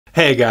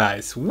Hey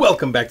guys,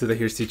 welcome back to the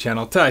TohirT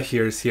channel.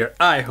 TohirT here.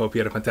 I hope you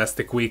had a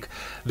fantastic week.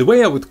 The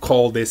way I would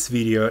call this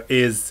video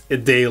is a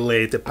day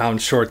late, a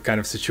pound short kind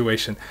of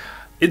situation.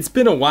 It's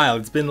been a while.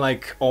 It's been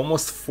like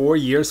almost 4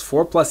 years,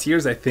 4+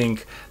 years I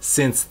think,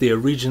 since the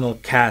original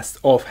cast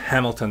of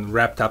Hamilton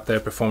wrapped up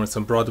their performance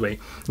on Broadway.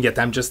 Yet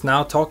I'm just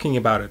now talking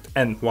about it.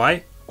 And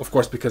why? Of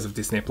course, because of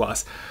Disney+.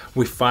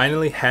 We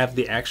finally have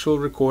the actual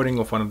recording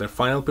of one of their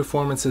final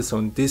performances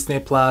on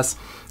Disney+.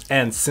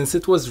 And since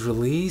it was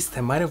released,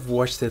 I might have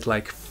watched it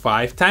like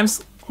 5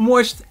 times,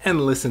 watched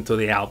and listened to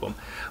the album.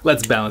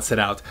 Let's balance it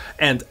out.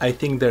 And I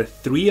think there are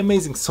 3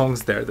 amazing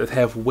songs there that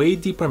have way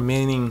deeper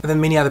meaning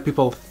than many other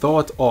people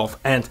thought of.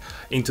 And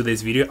in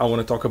today's video, I want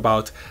to talk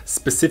about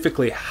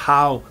specifically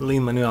how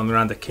Lin Manuel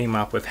Miranda came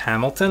up with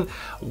Hamilton,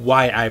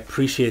 why I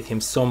appreciate him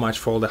so much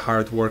for all the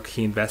hard work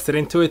he invested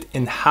into it,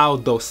 and how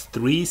those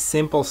 3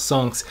 simple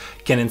songs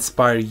can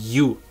inspire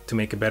you to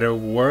make a better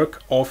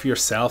work of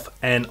yourself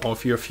and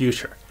of your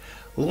future.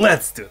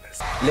 Let's do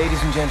this.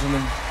 Ladies and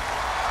gentlemen,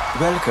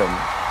 welcome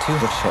to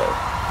the show.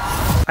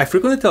 I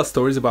frequently tell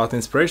stories about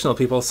inspirational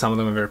people. Some of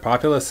them are very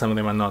popular, some of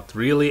them are not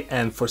really,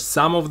 and for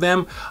some of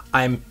them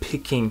I'm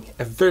picking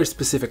a very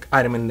specific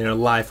item in their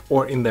life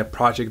or in their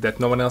project that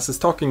no one else is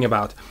talking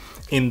about.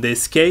 In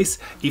this case,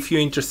 if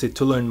you're interested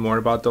to learn more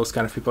about those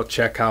kind of people,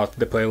 check out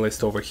the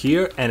playlist over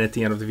here and at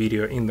the end of the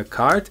video in the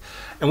card.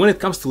 And when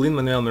it comes to Lin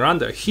Manuel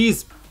Miranda,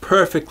 he's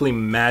perfectly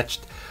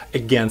matched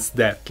against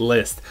that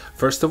list.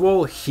 First of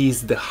all,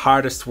 he's the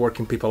hardest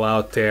working people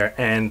out there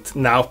and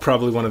now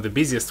probably one of the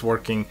busiest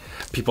working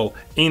people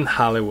in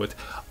Hollywood.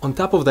 On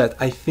top of that,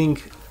 I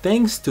think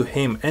thanks to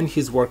him and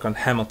his work on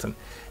Hamilton,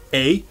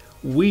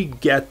 we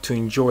get to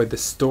enjoy the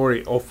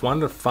story of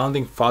one of the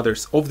founding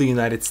fathers of the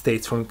United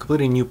States from a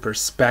completely new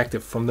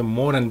perspective, from the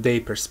modern day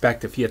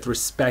perspective, yet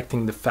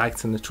respecting the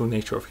facts and the true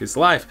nature of his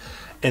life.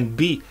 And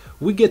B,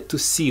 we get to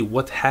see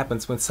what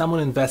happens when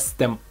someone invests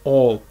them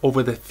all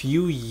over the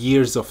few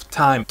years of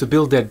time to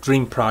build their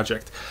dream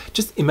project.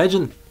 Just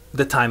imagine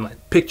the timeline,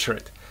 picture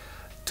it.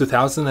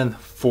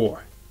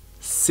 2004,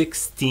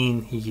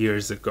 16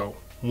 years ago,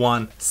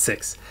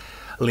 1-6.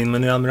 Lin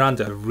Manuel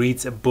Miranda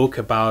reads a book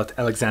about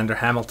Alexander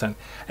Hamilton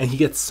and he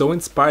gets so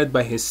inspired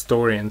by his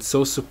story and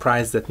so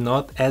surprised that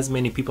not as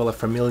many people are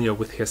familiar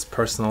with his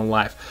personal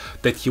life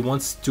that he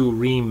wants to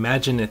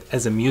reimagine it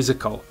as a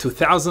musical.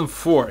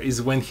 2004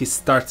 is when he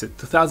starts it,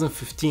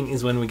 2015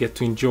 is when we get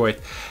to enjoy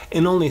it,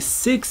 and only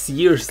 6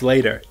 years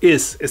later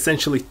is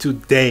essentially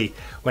today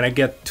when I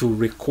get to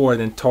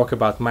record and talk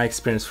about my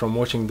experience from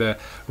watching the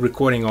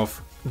recording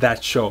of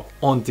that show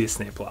on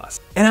Disney+.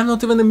 And I'm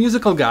not even a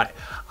musical guy.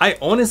 I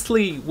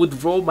honestly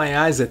would roll my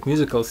eyes at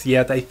musicals,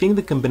 yet I think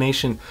the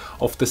combination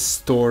of the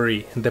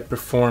story, the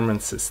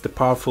performances, the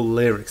powerful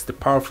lyrics, the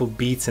powerful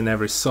beats in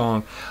every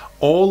song,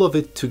 all of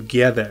it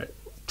together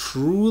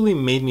truly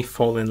made me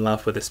fall in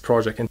love with this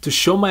project. And to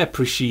show my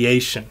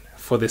appreciation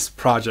for this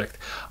project,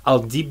 I'll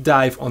deep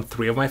dive on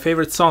 3 of my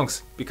favorite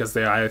songs, because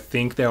I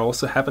think they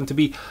also happen to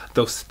be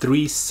those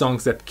 3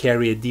 songs that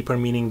carry a deeper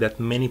meaning that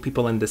many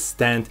people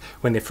understand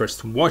when they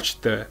first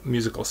watched the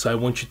musical. So I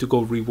want you to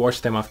go rewatch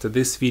them after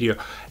this video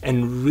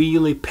and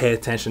really pay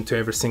attention to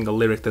every single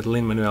lyric that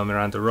Lin Manuel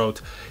Miranda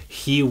wrote.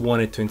 He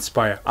wanted to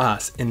inspire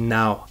us, and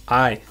now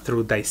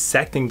through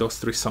dissecting those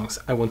 3 songs,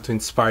 I want to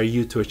inspire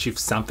you to achieve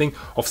something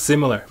of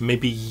similar.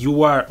 Maybe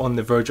you are on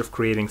the verge of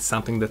creating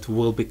something that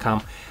will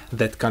become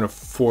that kind of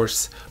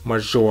force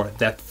majeure,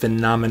 that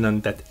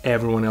phenomenon that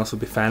everyone else will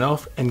be a fan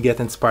of and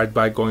get inspired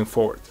by going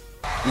forward.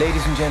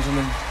 Ladies and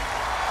gentlemen,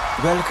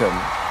 welcome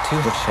to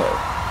the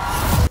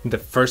show. The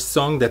first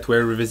song that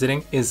we're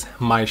revisiting is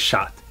My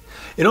Shot.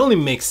 It only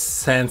makes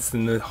sense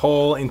in the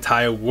whole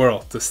entire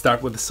world to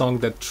start with a song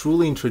that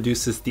truly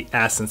introduces the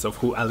essence of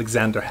who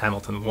Alexander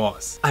Hamilton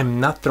was. I'm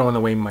not throwing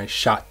away my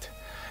shot.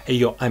 Hey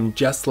yo, I'm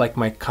just like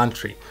my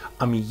country.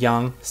 I'm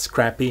young,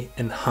 scrappy,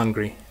 and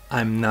hungry.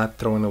 I'm not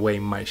throwing away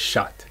my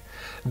shot.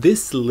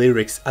 These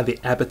lyrics are the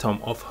epitome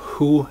of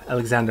who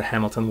Alexander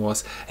Hamilton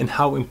was and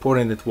how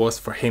important it was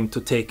for him to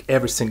take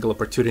every single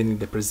opportunity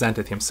that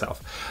presented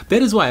himself.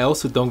 That is why I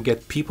also don't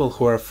get people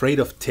who are afraid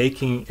of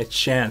taking a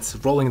chance,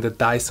 rolling the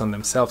dice on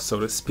themselves, so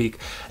to speak.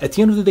 At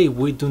the end of the day,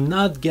 we do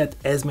not get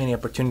as many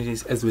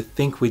opportunities as we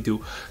think we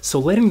do. So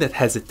letting that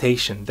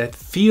hesitation, that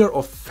fear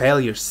of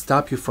failure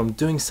stop you from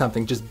doing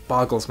something just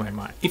boggles my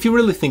mind. If you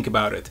really think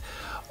about it,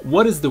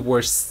 what is the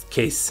worst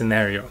case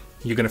scenario?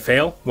 You're gonna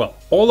fail? Well,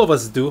 all of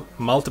us do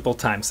multiple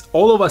times.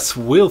 All of us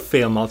will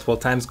fail multiple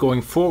times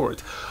going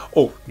forward.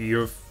 Oh,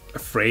 you're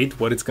afraid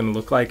what it's gonna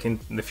look like in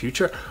the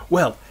future?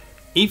 Well,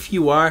 if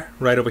you are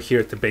right over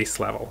here at the base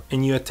level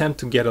and you attempt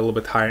to get a little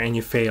bit higher and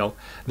you fail,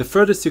 the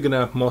furthest you're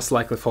gonna most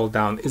likely fall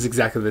down is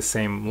exactly the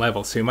same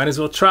level. So you might as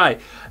well try.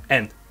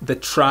 And the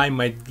try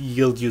might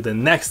yield you the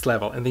next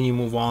level, and then you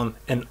move on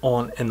and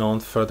on and on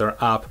further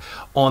up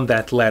on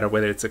that ladder,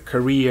 whether it's a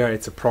career,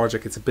 it's a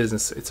project, it's a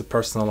business, it's a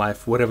personal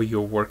life, whatever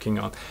you're working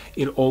on.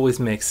 It always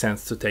makes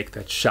sense to take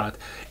that shot.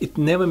 It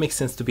never makes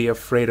sense to be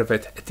afraid of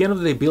it. At the end of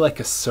the day, be like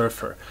a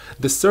surfer.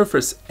 The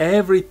surfers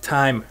every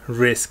time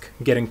risk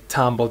getting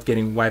tumbled,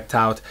 getting wiped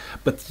out,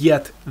 but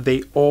yet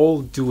they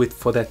all do it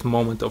for that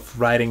moment of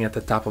riding at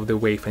the top of the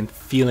wave and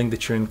feeling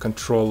that you're in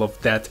control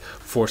of that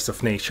force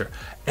of nature.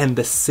 And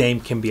the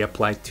same can be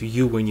applied to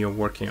you when you're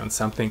working on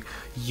something.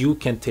 You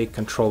can take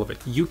control of it.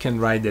 You can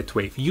ride that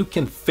wave. You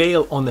can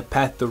fail on the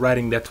path to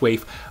riding that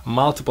wave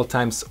multiple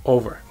times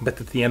over. But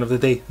at the end of the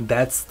day,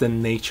 that's the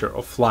nature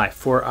of life.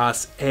 For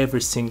us,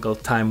 every single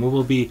time we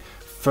will be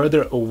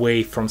further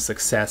away from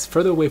success,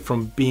 further away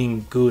from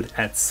being good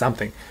at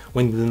something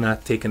when we do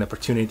not take an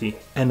opportunity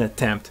and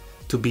attempt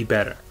to be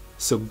better.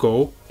 So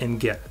go and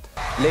get it.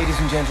 Ladies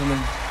and gentlemen,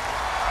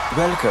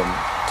 welcome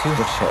to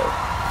the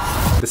show.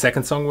 The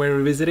second song we're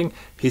revisiting,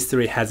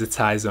 History Has Its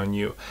Eyes on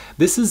You.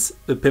 This is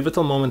a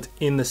pivotal moment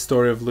in the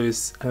story of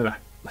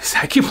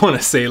I keep wanting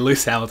to say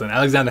Lewis Hamilton,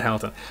 Alexander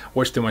Hamilton.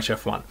 Watched too much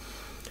F1.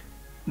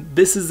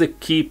 This is a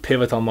key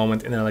pivotal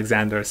moment in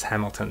Alexander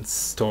Hamilton's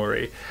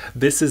story.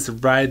 This is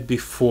right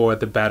before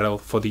the battle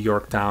for the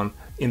Yorktown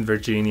in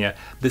Virginia.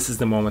 This is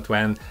the moment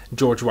when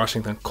George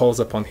Washington calls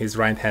upon his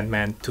right-hand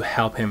man to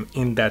help him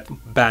in that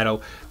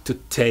battle to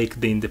take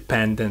the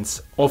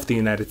independence of the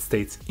United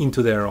States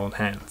into their own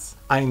hands.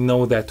 I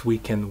know that we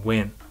can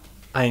win.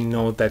 I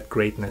know that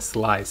greatness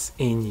lies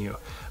in you.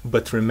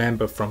 But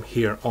remember, from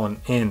here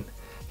on in,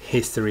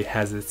 history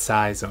has its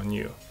eyes on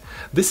you.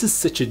 This is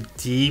such a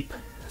deep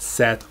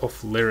set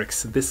of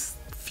lyrics. This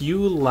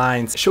few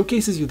lines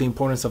showcases you the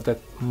importance of that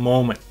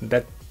moment,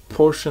 that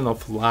portion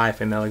of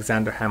life in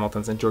Alexander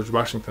Hamilton's and George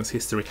Washington's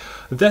history,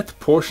 that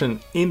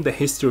portion in the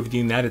history of the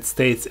United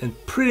States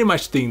and pretty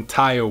much the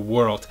entire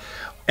world.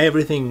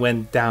 Everything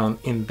went down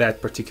in that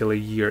particular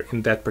year,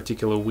 in that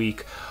particular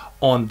week,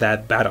 on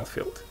that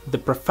battlefield. The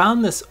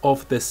profoundness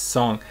of this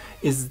song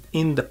is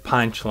in the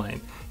punchline.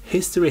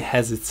 History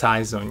has its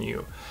eyes on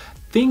you.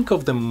 Think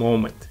of the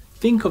moment.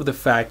 Think of the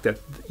fact that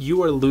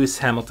you are Lewis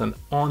Hamilton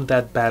on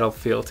that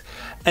battlefield,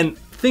 and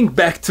think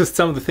back to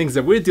some of the things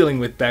that we're dealing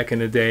with back in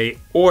the day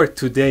or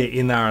today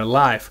in our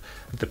life.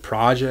 The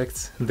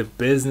projects, the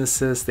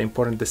businesses, the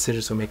important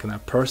decisions we make in our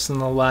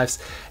personal lives.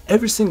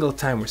 Every single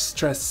time we're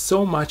stressed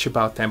so much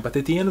about them, but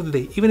at the end of the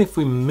day, even if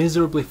we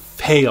miserably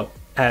fail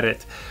at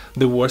it,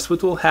 the worst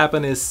what will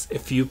happen is a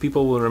few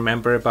people will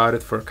remember about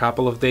it for a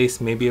couple of days,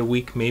 maybe a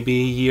week,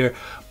 maybe a year,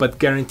 but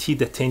guaranteed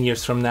that 10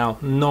 years from now,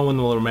 no one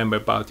will remember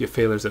about your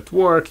failures at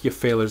work, your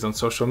failures on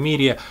social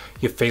media,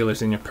 your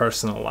failures in your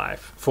personal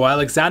life. For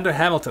Alexander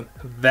Hamilton,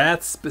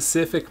 that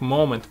specific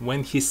moment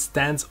when he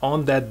stands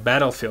on that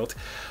battlefield,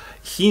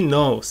 he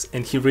knows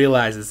and he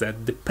realizes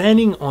that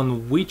depending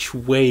on which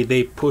way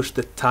they push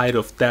the tide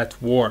of that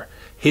war,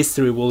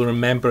 history will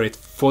remember it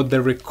for the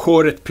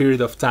recorded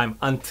period of time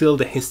until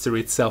the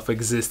history itself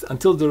exists,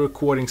 until the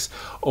recordings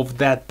of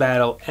that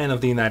battle and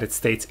of the United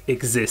States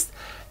exist.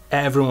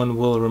 Everyone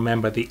will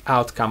remember the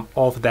outcome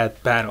of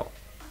that battle.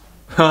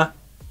 Huh?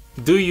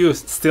 Do you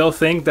still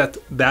think that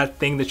that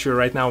thing that you're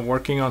right now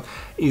working on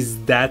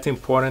is that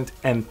important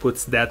and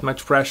puts that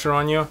much pressure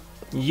on you?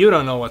 You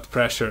don't know what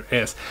pressure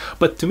is.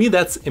 But to me,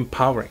 that's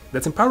empowering.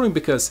 That's empowering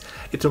because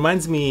it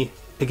reminds me,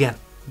 again,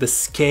 the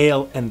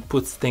scale and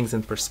puts things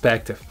in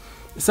perspective.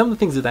 Some of the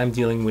things that I'm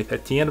dealing with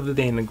at the end of the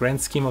day in the grand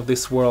scheme of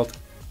this world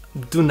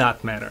do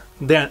not matter.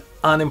 They're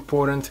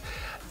unimportant,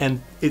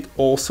 and it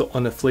also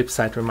on the flip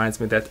side reminds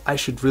me that I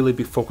should really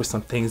be focused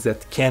on things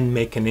that can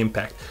make an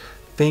impact,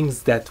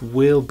 things that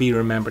will be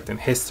remembered in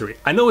history.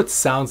 I know it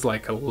sounds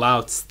like a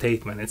loud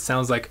statement, it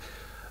sounds like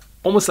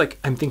almost like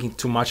I'm thinking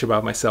too much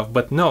about myself,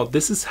 but no,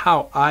 this is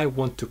how I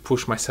want to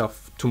push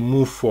myself to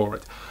move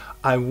forward.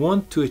 I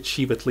want to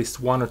achieve at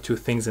least one or two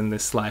things in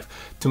this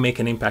life to make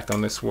an impact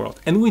on this world.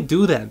 And we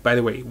do that, by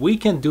the way. We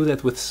can do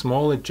that with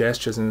smaller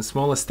gestures and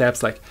smaller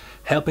steps, like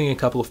helping a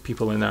couple of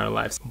people in our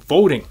lives,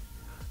 voting,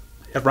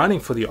 running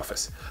for the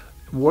office,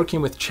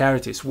 working with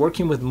charities,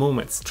 working with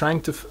movements,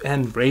 trying to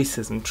end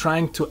racism,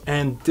 trying to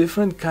end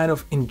different kind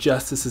of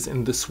injustices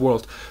in this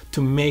world to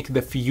make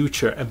the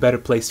future a better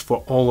place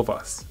for all of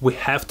us. We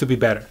have to be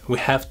better. We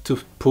have to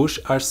push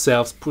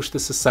ourselves, push the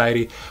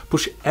society,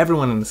 push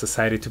everyone in the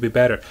society to be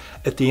better.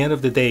 At the end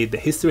of the day, the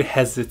history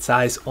has its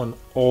eyes on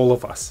all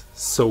of us.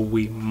 So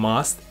we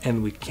must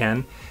and we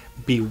can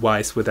be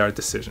wise with our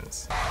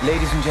decisions.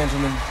 Ladies and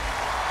gentlemen,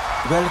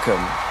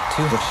 welcome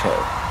to the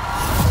show.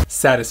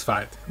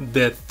 Satisfied,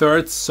 the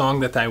third song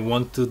that I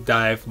want to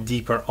dive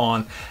deeper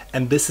on,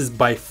 and this is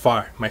by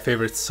far my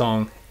favorite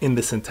song in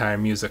this entire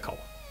musical.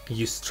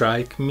 You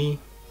strike me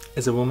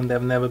as a woman that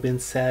I've never been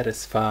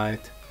satisfied.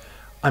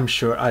 I'm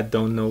sure I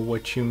don't know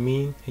what you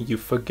mean, you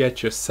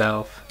forget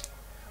yourself.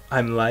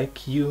 I'm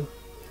like you,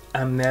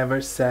 I'm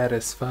never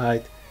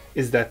satisfied.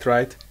 Is that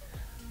right?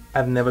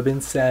 I've never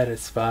been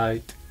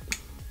satisfied.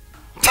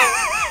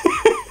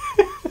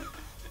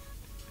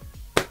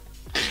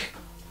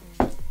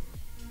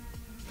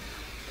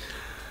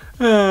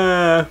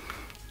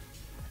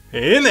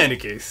 In any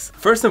case,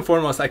 first and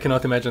foremost, I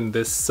cannot imagine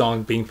this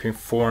song being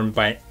performed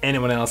by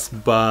anyone else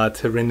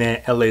but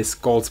Renee Ellis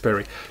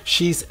Goldsberry.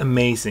 She's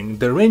amazing.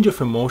 The range of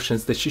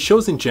emotions that she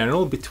shows in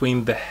general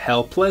between the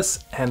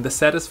helpless and the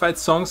satisfied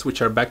songs,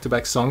 which are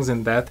back-to-back songs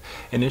in that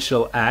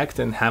initial act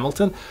in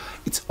Hamilton,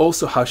 it's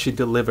also how she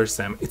delivers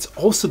them. It's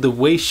also the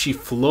way she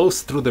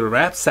flows through the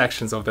rap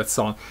sections of that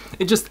song.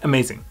 It's just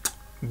amazing.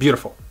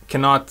 Beautiful.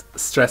 Cannot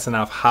stress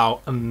enough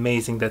how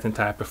amazing that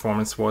entire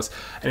performance was,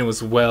 and it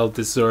was well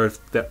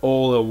deserved.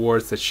 All the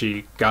awards that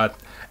she got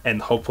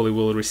and hopefully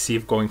will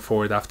receive going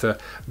forward after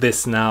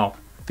this now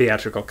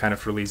theatrical kind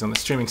of release on the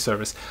streaming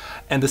service.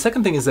 And the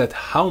second thing is that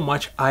how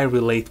much I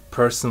relate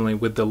personally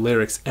with the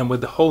lyrics and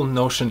with the whole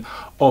notion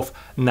of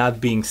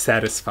not being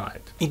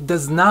satisfied. It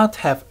does not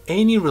have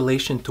any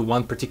relation to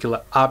one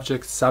particular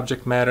object,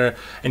 subject matter,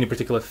 any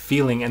particular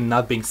feeling, and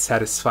not being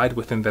satisfied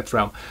within that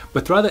realm,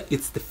 but rather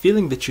it's the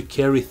feeling that you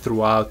carry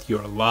throughout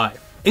your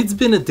life. It's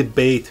been a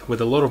debate with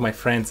a lot of my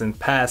friends in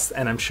past,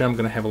 and I'm sure I'm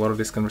going to have a lot of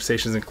these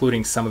conversations,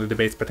 including some of the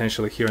debates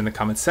potentially here in the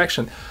comment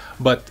section.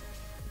 But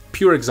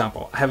pure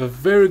example, I have a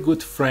very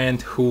good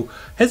friend who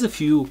has a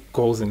few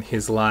goals in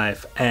his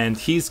life, and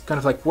he's kind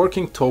of like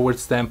working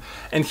towards them,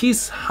 and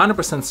he's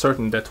 100%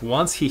 certain that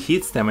once he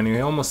hits them and he's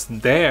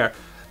almost there,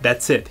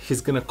 that's it. He's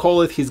gonna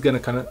call it, he's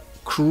gonna kind of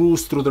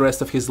cruise through the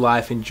rest of his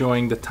life,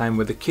 enjoying the time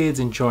with the kids,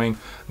 enjoying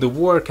the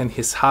work and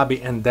his hobby,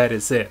 and that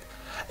is it.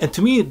 And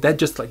to me, that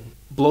just like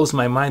blows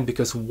my mind,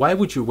 because why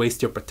would you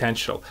waste your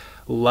potential?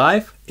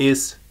 Life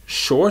is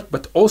short,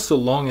 but also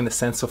long in the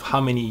sense of how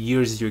many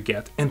years you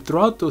get, and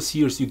throughout those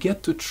years you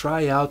get to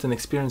try out and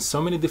experience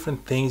so many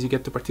different things. You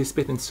get to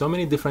participate in so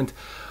many different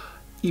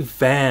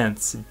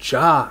events,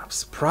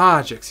 jobs,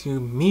 projects. You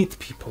meet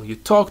people, you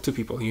talk to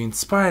people, you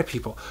inspire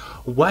people.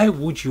 Why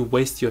would you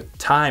waste your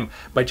time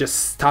by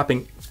just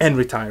stopping and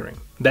retiring?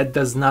 That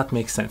does not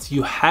make sense.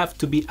 You have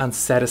to be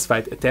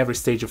unsatisfied at every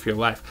stage of your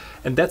life,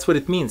 and that's what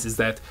it means, is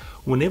that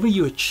whenever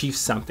you achieve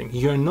something,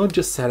 you're not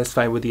just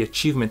satisfied with the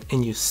achievement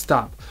and you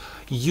stop.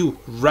 You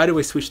right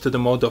away switch to the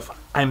mode of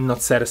I'm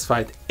not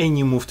satisfied, and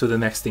you move to the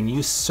next thing.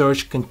 You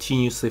search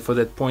continuously for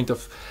that point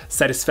of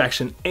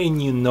satisfaction,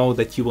 and you know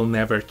that you will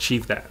never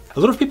achieve that.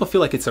 A lot of people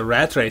feel like it's a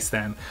rat race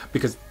then,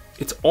 because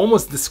it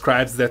almost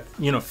describes that,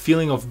 you know,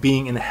 feeling of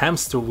being in a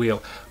hamster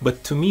wheel.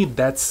 But to me,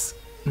 that's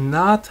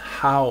not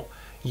how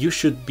you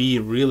should be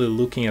really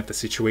looking at the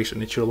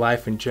situation, at your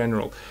life in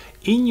general.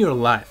 In your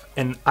life,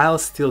 and I'll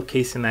steal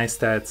Casey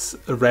Neistat's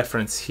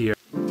reference here.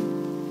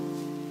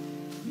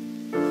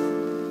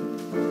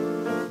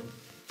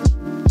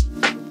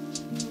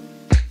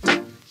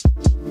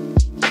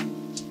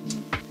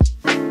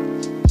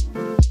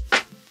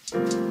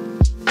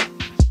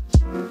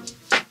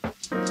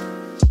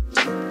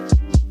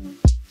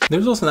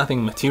 There's also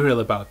nothing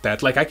material about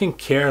that. Like, I can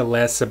care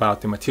less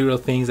about the material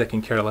things, I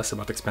can care less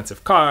about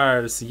expensive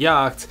cars,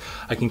 yachts,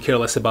 I can care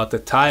less about the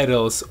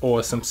titles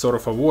or some sort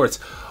of awards.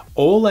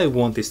 All I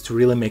want is to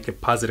really make a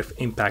positive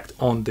impact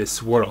on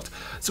this world.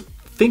 So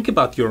think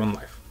about your own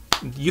life.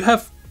 You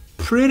have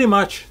pretty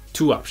much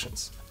two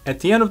options.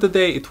 At the end of the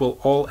day, it will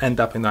all end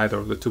up in either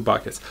of the two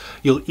buckets.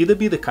 You'll either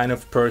be the kind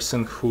of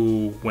person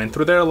who went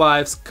through their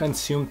lives,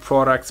 consumed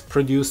products,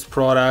 produced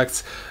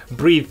products,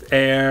 breathed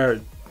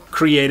air,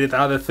 created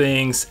other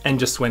things, and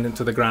just went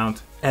into the ground,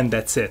 and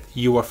that's it.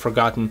 You are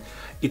forgotten.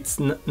 It's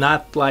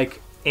not like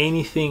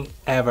anything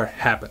ever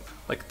happened.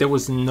 Like, there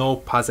was no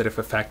positive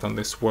effect on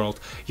this world.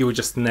 You were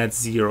just net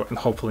zero, and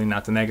hopefully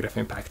not a negative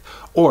impact.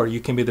 Or you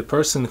can be the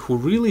person who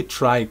really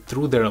tried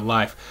through their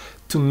life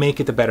to make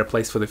it a better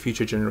place for the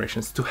future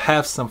generations, to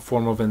have some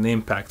form of an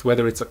impact,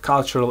 whether it's a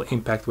cultural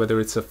impact, whether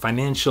it's a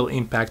financial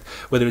impact,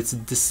 whether it's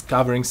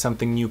discovering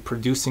something new,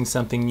 producing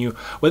something new,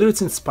 whether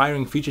it's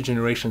inspiring future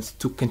generations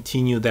to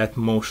continue that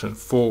motion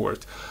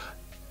forward.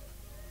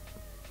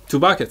 Two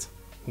buckets.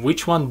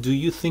 Which one do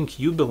you think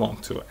you belong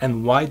to,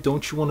 and why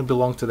don't you want to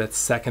belong to that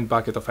second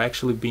bucket of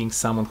actually being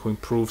someone who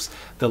improves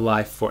the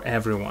life for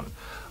everyone?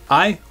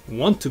 I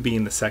want to be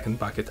in the second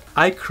bucket.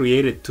 I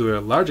created, to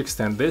a large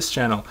extent, this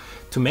channel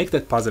to make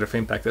that positive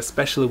impact,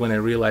 especially when I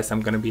realized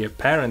I'm going to be a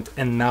parent,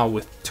 and now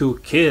with two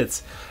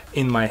kids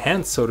in my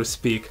hands, so to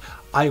speak,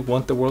 I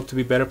want the world to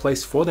be a better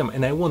place for them,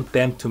 and I want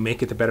them to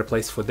make it a better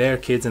place for their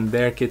kids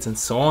and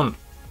so on.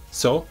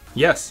 So,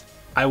 yes,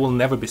 I will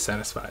never be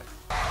satisfied.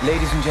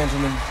 Ladies and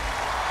gentlemen,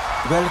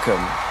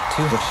 welcome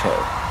to the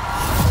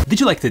show. Did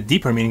you like the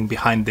deeper meaning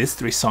behind these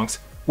three songs?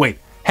 Wait,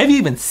 have you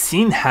even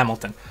seen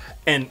Hamilton?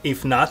 And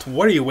if not,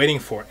 what are you waiting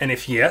for? And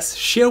if yes,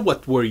 share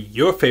what were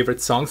your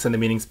favorite songs and the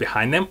meanings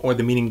behind them, or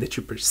the meaning that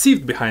you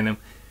perceived behind them,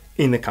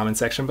 in the comment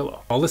section below.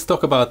 Well, let's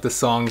talk about the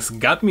songs.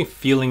 Got me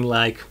feeling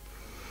like,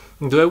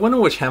 do I want to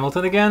watch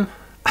Hamilton again?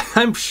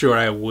 I'm sure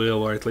I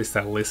will, or at least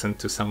I'll listen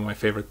to some of my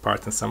favorite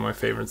parts and some of my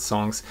favorite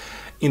songs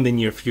in the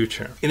near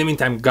future. In the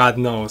meantime, God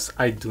knows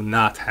I do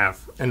not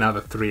have another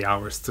 3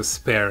 hours to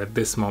spare at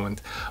this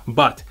moment.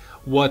 But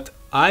what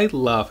I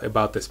love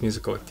about this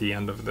musical at the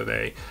end of the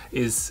day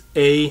is,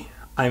 A,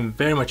 I'm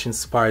very much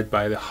inspired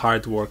by the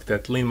hard work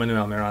that Lin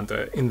Manuel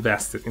Miranda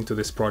invested into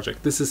this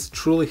project. This is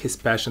truly his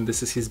passion,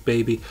 this is his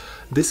baby,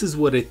 this is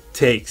what it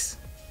takes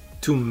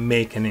to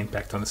make an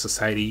impact on the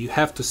society. You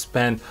have to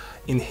spend,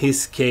 in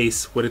his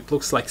case, what it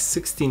looks like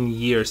 16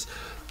 years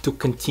to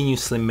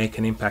continuously make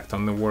an impact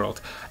on the world.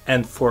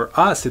 And for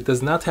us, it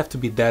does not have to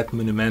be that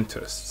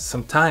monumentous.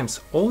 Sometimes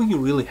all you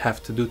really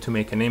have to do to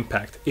make an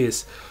impact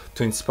is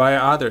to inspire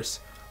others,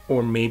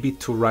 or maybe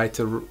to write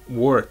a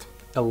word,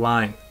 a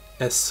line,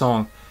 a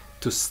song,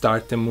 to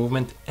start the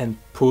movement and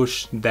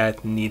push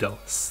that needle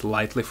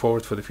slightly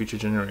forward for the future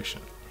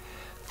generation.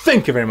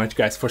 Thank you very much,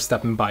 guys, for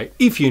stopping by.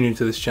 If you're new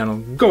to this channel,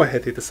 go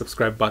ahead, hit the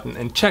subscribe button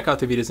and check out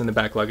the videos in the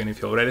backlog. And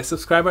if you're already a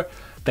subscriber,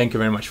 thank you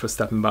very much for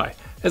stopping by.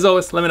 As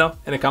always, let me know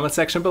in the comment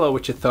section below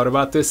what you thought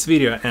about this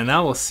video, and I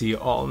will see you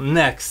all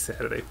next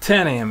Saturday,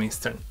 10 AM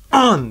Eastern,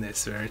 on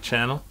this very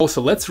channel. Also,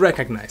 let's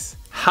recognize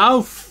how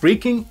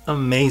freaking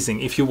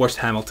amazing, if you watched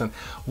Hamilton,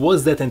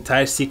 was that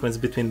entire sequence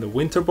between the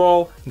Winter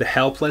Ball, the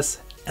Helpless,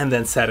 and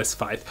then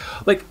Satisfied.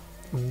 Like,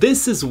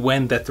 this is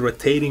when that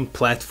rotating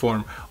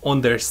platform on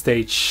their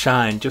stage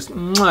shine. Just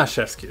mwah,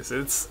 chef's kiss.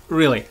 It's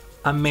really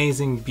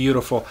amazing,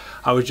 beautiful.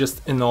 I was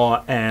just in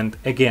awe, and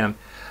again,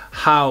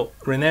 how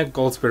Renee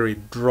Goldsberry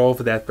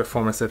drove that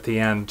performance at the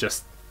end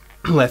just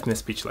left me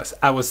speechless.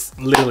 I was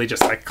literally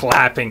just like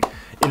clapping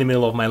in the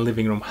middle of my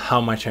living room how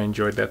much I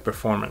enjoyed that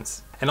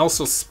performance. And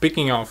also,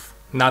 speaking of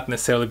not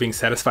necessarily being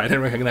satisfied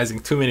and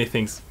recognizing too many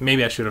things,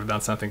 maybe I should have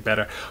done something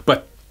better,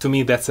 but to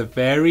me that's a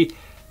very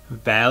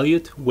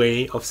valued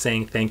way of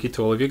saying thank you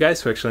to all of you guys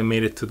who actually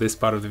made it to this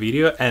part of the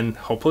video and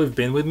hopefully have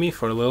been with me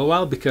for a little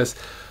while, because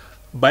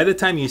by the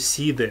time you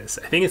see this,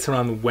 I think it's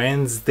around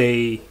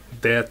Wednesday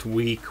that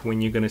week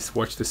when you're gonna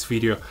watch this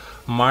video,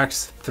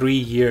 marks 3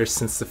 years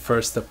since the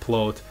first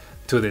upload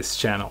to this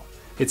channel.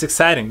 It's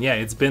exciting. Yeah,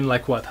 it's been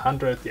like what,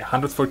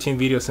 114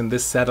 videos in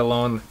this set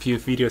alone, a few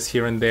videos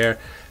here and there.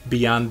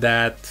 Beyond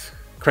that,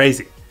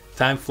 crazy.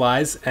 Time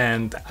flies,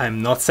 and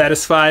I'm not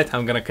satisfied.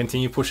 I'm gonna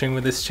continue pushing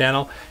with this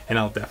channel, and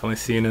I'll definitely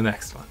see you in the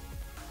next one.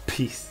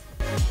 Peace.